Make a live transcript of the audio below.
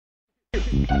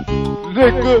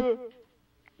Nigga.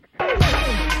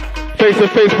 Face to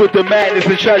face with the madness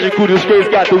and tragical disgrace.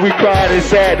 Got the weak crying in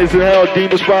sadness and hell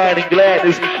demons crying in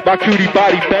gladness. My cutie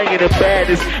body banging in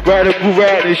badness. Radical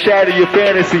radness, shatter your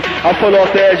fantasy. I fall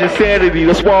off the edge of sanity.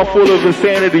 That's why I'm full of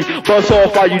insanity. Bust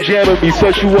off while you jamming me.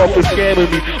 Set you up for scamming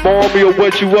me. Mourn me or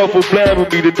what you up for blaming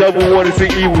me. The devil wanted to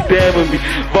evil damning me.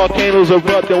 Volcanoes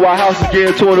erupting while houses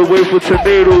getting torn away for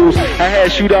tornadoes. I had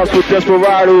shootouts with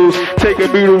desperados. Taking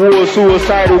me to war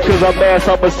suicidal. Cause I'm mass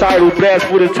homicidal.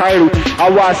 Blast with a title. I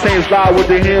watch saints lie with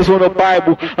their hands on the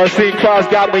Bible. Unseen cross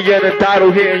got me in a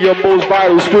title, hitting your most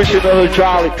vital, switching the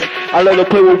hydraulics. I let her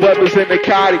play with weapons and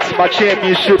narcotics. My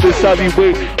championship is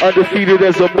heavyweight, undefeated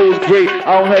as the most great.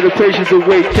 I don't have the patience to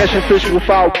wait, catching fish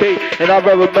without bait. And I'd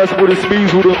rather mess with his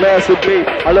speeds with a masturbate.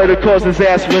 I let her cause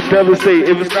disaster and devastate.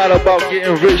 If it's not about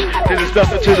getting rich, then it's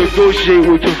nothing to negotiate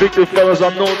with. Convicted fellas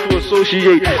I'm known to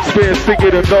associate. Spitting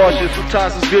sicker than nauseous.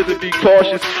 Sometimes it's good to be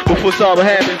cautious before something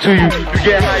happens to you. You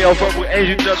get high off up with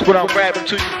angel dust when I'm rapping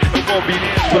to you. It won't be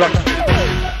this, but I'm